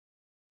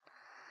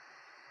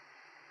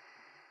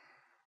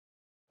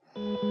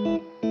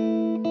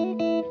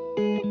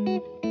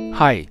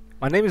Hi,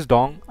 my name is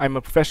Dong. I'm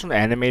a professional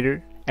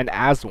animator, and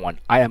as one,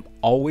 I am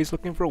always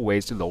looking for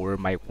ways to lower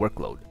my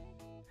workload.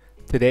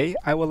 Today,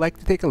 I would like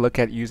to take a look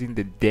at using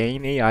the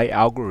DAIN AI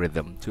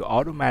algorithm to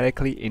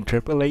automatically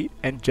interpolate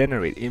and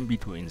generate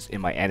in-betweens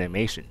in my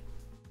animation.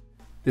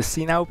 The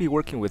scene I will be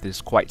working with is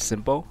quite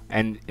simple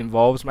and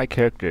involves my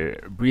character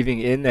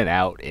breathing in and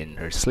out in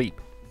her sleep.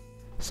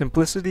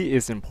 Simplicity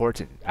is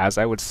important, as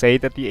I would say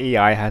that the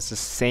AI has the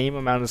same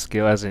amount of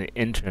skill as an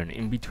intern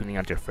in-betweening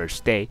on their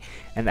first day,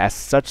 and as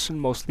such should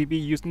mostly be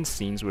used in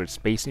scenes where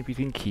spacing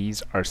between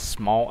keys are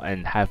small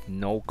and have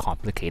no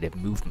complicated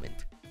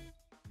movement.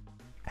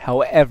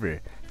 However,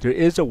 there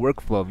is a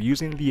workflow of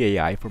using the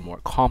AI for more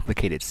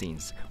complicated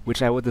scenes,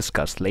 which I will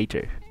discuss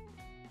later.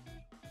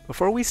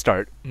 Before we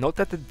start, note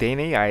that the DAIN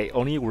AI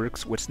only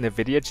works with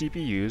NVIDIA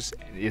GPUs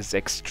and is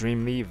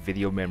extremely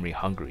video memory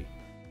hungry.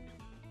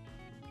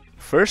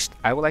 First,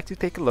 I would like to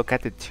take a look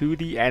at the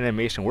 2D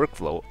animation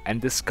workflow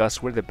and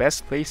discuss where the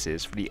best place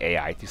is for the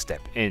AI to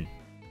step in.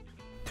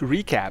 To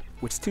recap,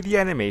 with 2D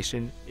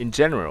animation, in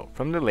general,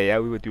 from the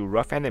layout we would do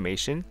rough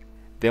animation,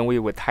 then we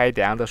would tie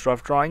down those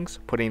rough drawings,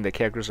 putting the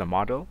characters in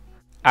model.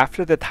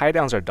 After the tie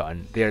downs are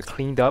done, they are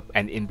cleaned up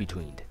and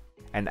in-betweened,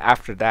 and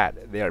after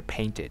that, they are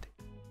painted.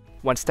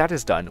 Once that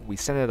is done, we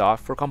send it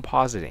off for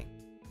compositing.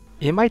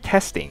 In my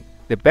testing,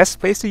 the best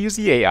place to use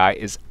the AI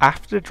is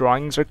after the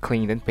drawings are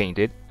cleaned and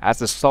painted, as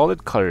the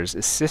solid colors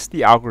assist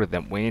the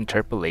algorithm when it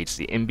interpolates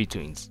the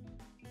in-betweens.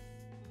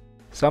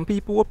 Some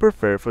people would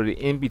prefer for the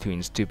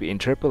in-betweens to be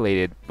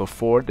interpolated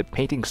before the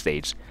painting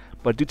stage,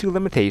 but due to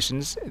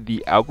limitations,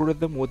 the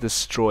algorithm will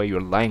destroy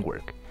your line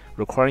work,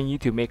 requiring you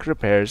to make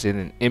repairs in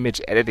an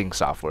image editing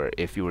software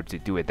if you were to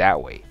do it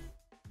that way.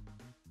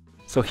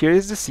 So here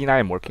is the scene I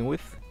am working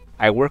with.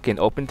 I work in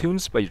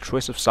OpenToonz, but your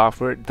choice of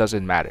software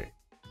doesn't matter.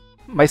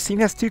 My scene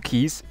has two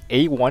keys,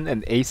 A1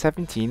 and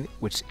A17,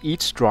 which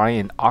each drawing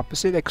in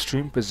opposite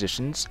extreme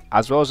positions,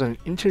 as well as an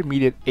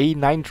intermediate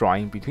A9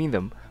 drawing between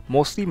them,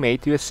 mostly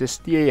made to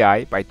assist the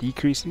AI by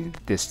decreasing the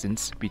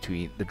distance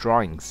between the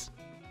drawings.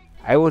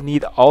 I will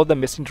need all the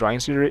missing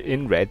drawings here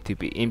in red to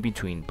be in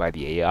between by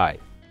the AI.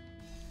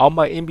 All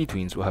my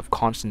in-betweens will have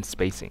constant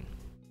spacing.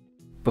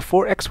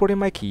 Before exporting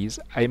my keys,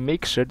 I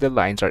make sure the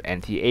lines are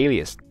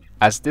anti-aliased,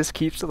 as this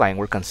keeps the line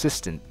work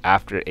consistent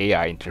after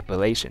AI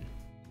interpolation.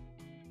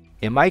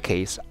 In my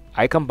case,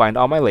 I combined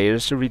all my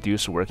layers to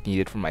reduce work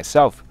needed for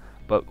myself,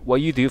 but what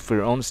you do for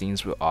your own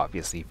scenes will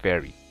obviously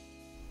vary.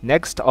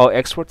 Next, I'll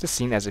export the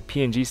scene as a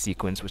PNG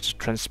sequence with a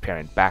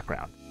transparent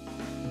background.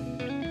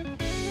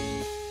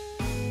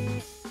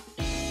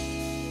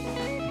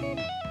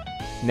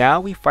 Now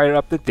we fire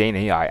up the DAIN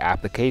AI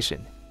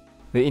application.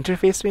 The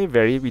interface may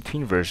vary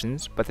between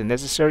versions, but the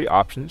necessary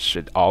options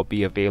should all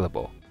be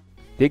available.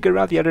 Dig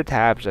around the other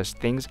tabs as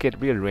things get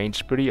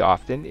rearranged pretty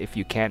often if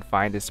you can't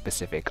find a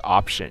specific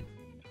option.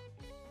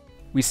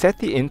 We set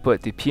the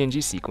input to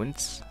PNG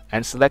sequence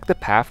and select the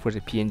path where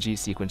the PNG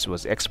sequence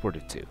was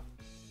exported to.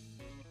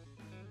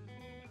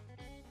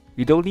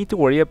 We don't need to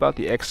worry about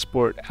the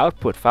export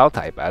output file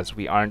type as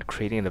we aren't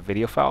creating a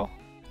video file.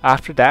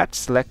 After that,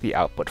 select the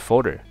output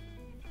folder.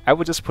 I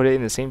would just put it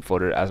in the same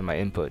folder as my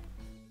input.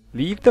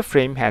 Leave the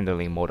frame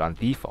handling mode on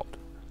default.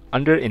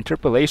 Under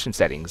interpolation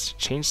settings,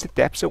 change the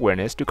depth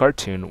awareness to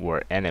cartoon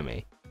or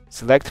anime.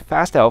 Select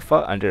fast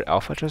alpha under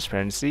alpha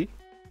transparency,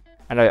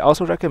 and I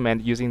also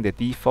recommend using the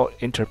default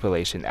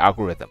interpolation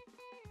algorithm.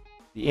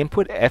 The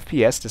input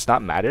FPS does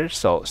not matter,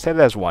 so set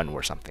it as 1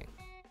 or something.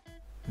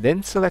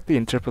 Then select the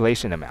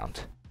interpolation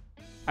amount.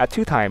 At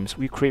 2 times,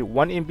 we create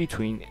 1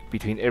 in-between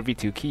between every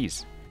 2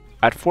 keys.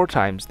 At 4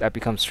 times, that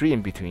becomes 3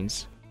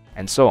 in-betweens,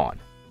 and so on.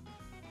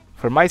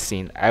 For my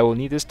scene, I will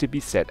need this to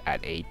be set at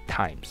 8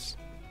 times.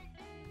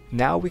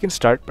 Now we can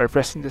start by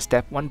pressing the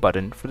Step 1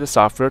 button for the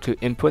software to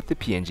input the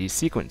PNG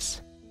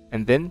sequence,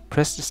 and then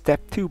press the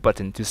Step 2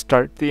 button to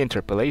start the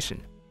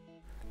interpolation.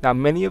 Now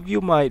many of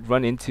you might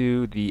run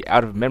into the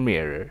out of memory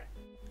error.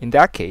 In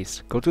that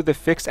case, go to the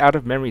Fix Out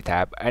of Memory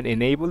tab and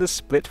enable the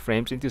Split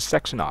Frames into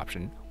Section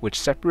option, which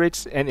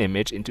separates an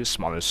image into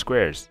smaller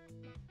squares.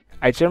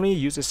 I generally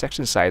use a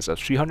section size of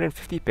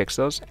 350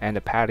 pixels and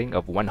a padding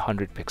of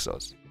 100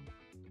 pixels.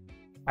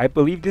 I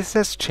believe this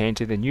has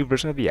changed in the new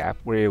version of the app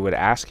where it would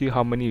ask you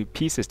how many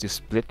pieces to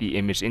split the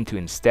image into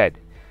instead.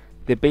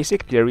 The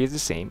basic theory is the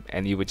same,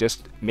 and you would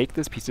just make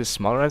those pieces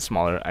smaller and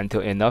smaller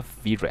until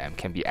enough VRAM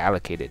can be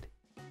allocated.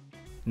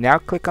 Now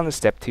click on the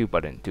Step 2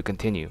 button to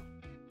continue.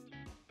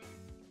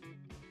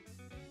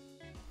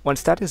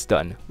 Once that is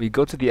done, we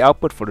go to the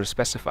output folder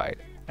specified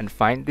and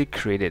find the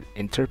created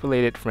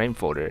interpolated frame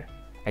folder,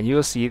 and you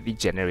will see the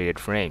generated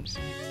frames.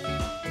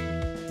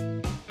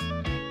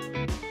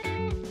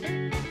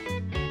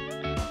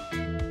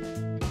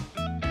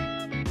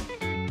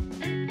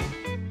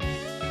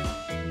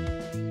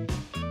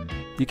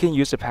 You can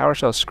use a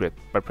PowerShell script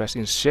by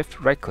pressing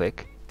Shift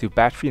right-click to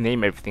batch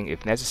rename everything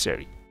if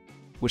necessary,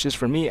 which is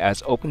for me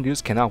as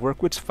OpenToonz cannot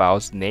work with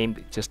files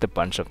named just a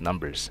bunch of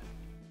numbers.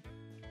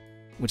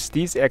 With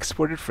these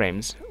exported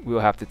frames, we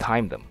will have to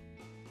time them.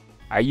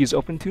 I use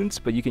Inbetweens,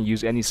 but you can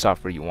use any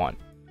software you want.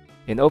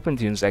 In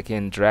Inbetweens, I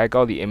can drag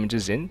all the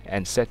images in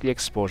and set the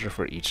exposure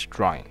for each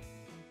drawing.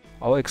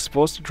 I'll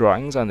expose the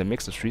drawings on the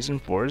mix of 3s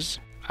and 4s,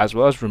 as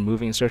well as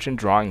removing certain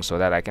drawings so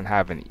that I can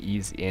have an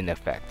ease-in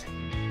effect.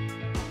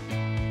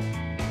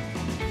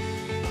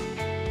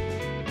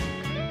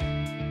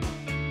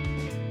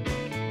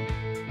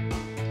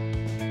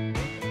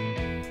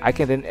 I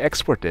can then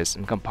export this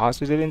and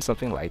composite it in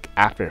something like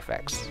After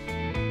Effects.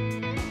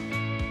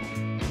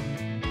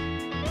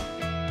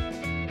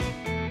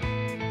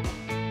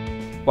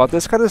 While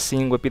this kind of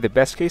scene would be the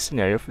best case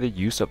scenario for the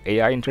use of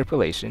AI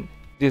interpolation,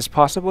 it is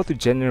possible to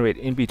generate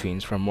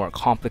in-betweens from more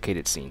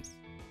complicated scenes,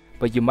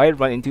 but you might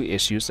run into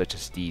issues such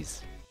as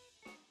these.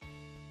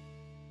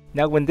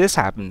 Now when this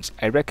happens,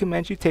 I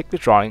recommend you take the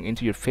drawing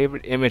into your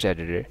favorite image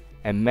editor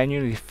and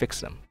manually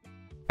fix them.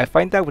 I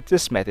find that with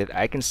this method,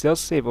 I can still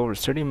save over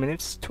 30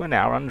 minutes to an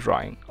hour on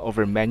drawing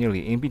over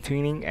manually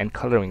in-betweening and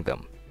coloring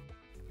them.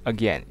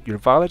 Again, your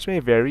mileage may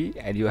vary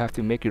and you'll have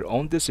to make your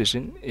own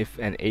decision if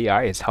an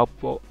AI is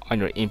helpful on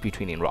your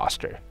in-betweening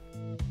roster.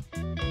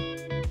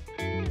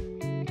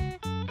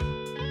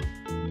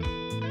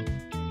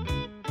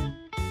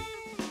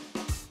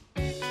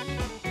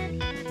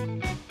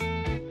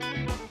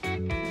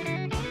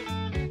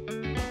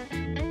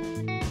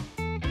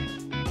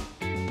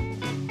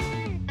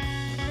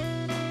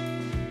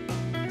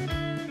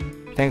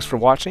 Thanks for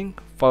watching.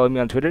 Follow me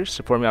on Twitter,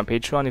 support me on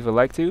Patreon if you'd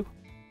like to.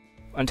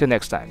 Until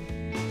next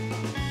time.